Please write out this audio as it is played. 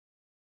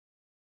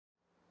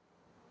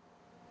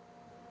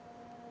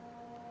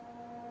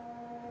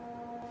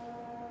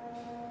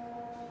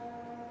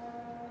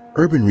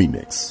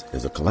UrbanRemix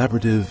is a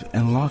collaborative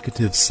and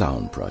locative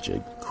sound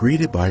project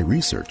created by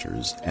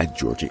researchers at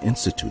Georgia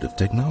Institute of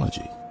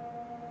Technology.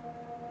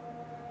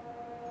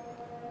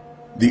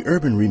 The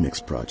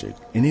UrbanRemix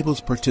project enables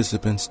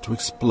participants to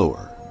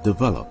explore,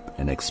 develop,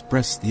 and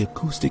express the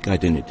acoustic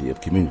identity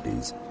of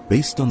communities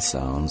based on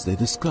sounds they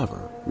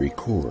discover,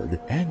 record,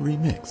 and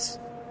remix.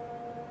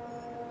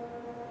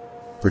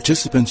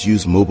 Participants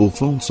use mobile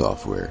phone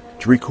software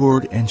to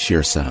record and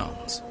share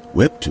sounds.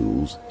 Web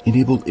tools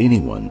enable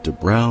anyone to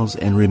browse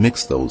and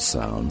remix those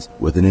sounds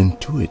with an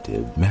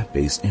intuitive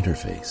map-based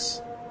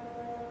interface.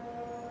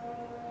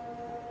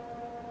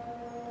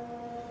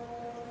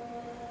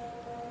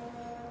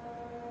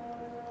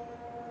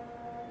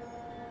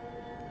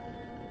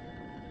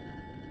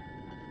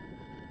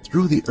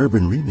 Through the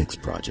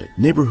UrbanRemix project,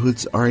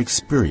 neighborhoods are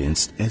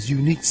experienced as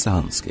unique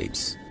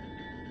soundscapes.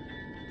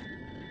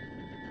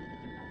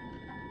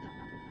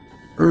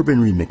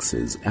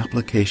 UrbanRemix's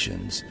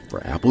applications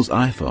for Apple's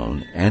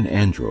iPhone and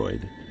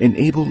Android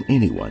enable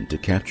anyone to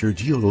capture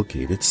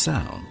geolocated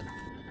sound.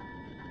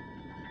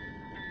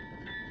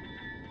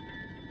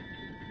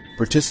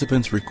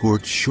 Participants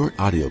record short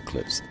audio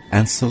clips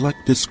and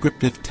select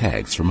descriptive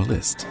tags from a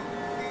list.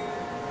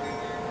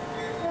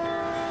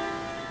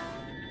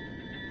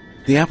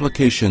 The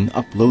application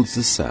uploads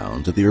the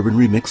sound to the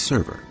UrbanRemix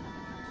server.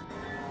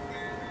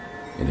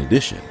 In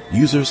addition,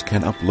 users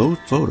can upload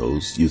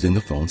photos using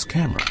the phone's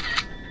camera.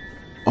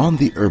 On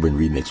the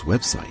UrbanRemix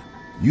website,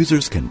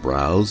 users can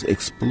browse,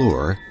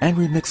 explore, and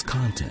remix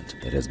content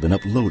that has been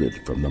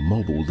uploaded from the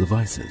mobile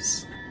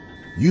devices.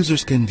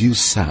 Users can view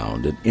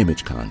sound and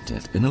image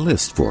content in a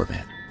list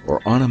format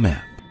or on a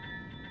map.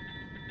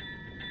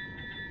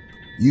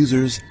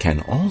 Users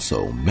can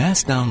also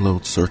mass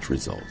download search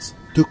results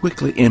to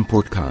quickly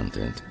import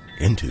content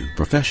into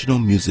professional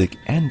music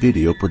and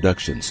video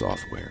production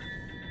software.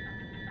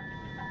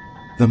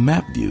 The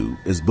map view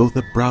is both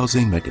a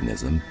browsing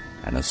mechanism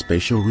and a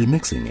spatial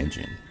remixing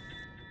engine.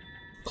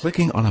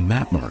 Clicking on a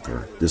map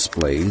marker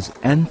displays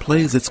and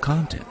plays its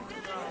content.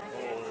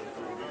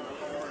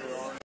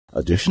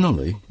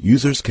 Additionally,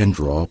 users can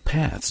draw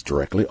paths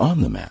directly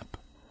on the map.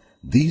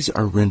 These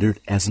are rendered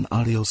as an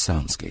audio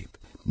soundscape,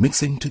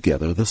 mixing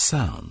together the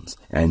sounds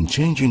and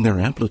changing their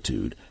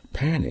amplitude,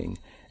 panning,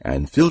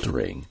 and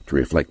filtering to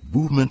reflect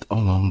movement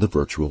along the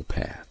virtual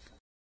path.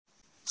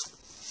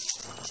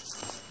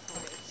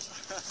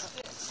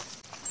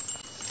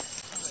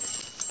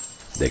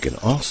 They can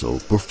also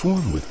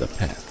perform with the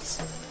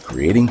paths,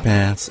 creating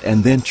paths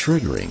and then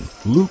triggering,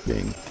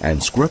 looping,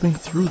 and scrubbing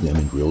through them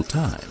in real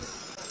time.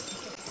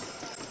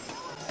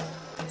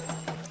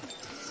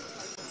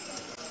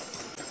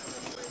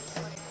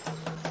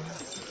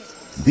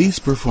 These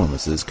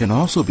performances can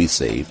also be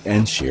saved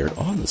and shared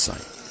on the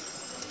site.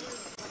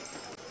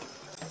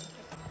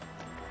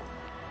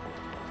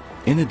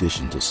 In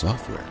addition to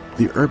software,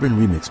 the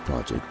UrbanRemix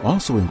project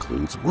also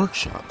includes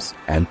workshops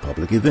and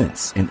public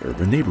events in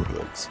urban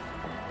neighborhoods.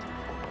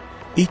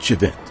 Each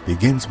event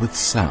begins with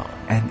sound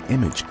and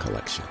image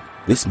collection.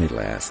 This may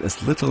last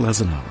as little as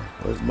an hour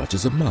or as much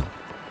as a month,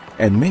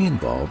 and may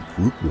involve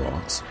group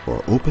walks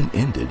or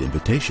open-ended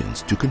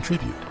invitations to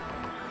contribute.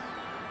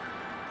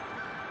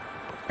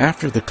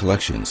 After the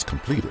collection is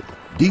completed,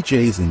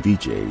 DJs and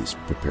VJs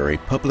prepare a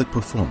public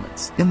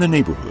performance in the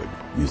neighborhood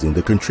using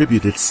the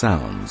contributed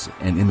sounds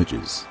and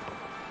images.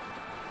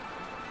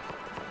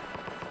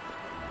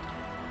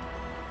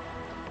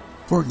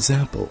 For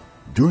example,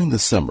 during the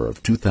summer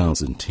of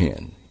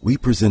 2010, we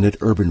presented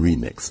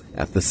UrbanRemix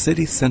at the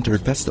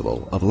City-Centered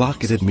Festival of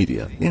Locative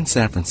Media in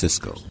San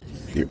Francisco.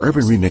 The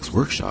UrbanRemix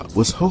workshop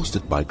was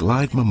hosted by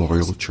Glide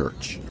Memorial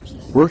Church.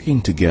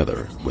 Working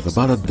together with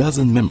about a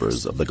dozen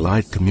members of the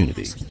Glide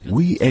community,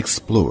 we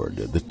explored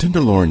the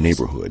Tenderloin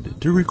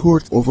neighborhood to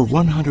record over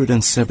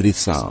 170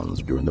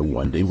 sounds during the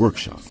one-day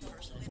workshop.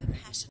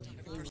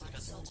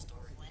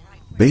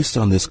 Based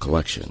on this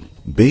collection,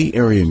 Bay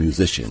Area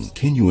musician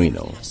Ken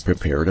Ueno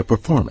prepared a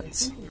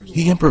performance.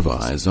 He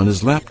improvised on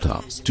his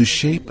laptop to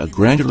shape a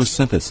granular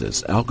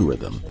synthesis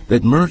algorithm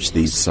that merged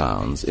these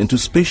sounds into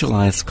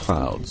spatialized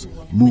clouds,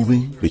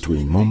 moving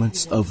between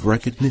moments of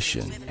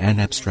recognition and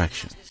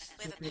abstraction.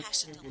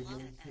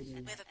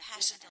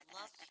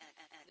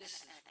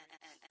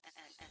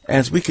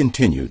 As we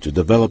continue to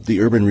develop the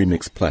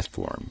UrbanRemix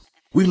platform,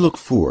 we look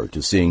forward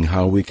to seeing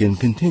how we can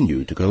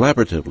continue to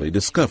collaboratively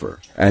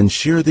discover and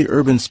share the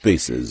urban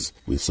spaces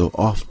we so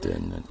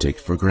often take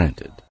for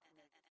granted.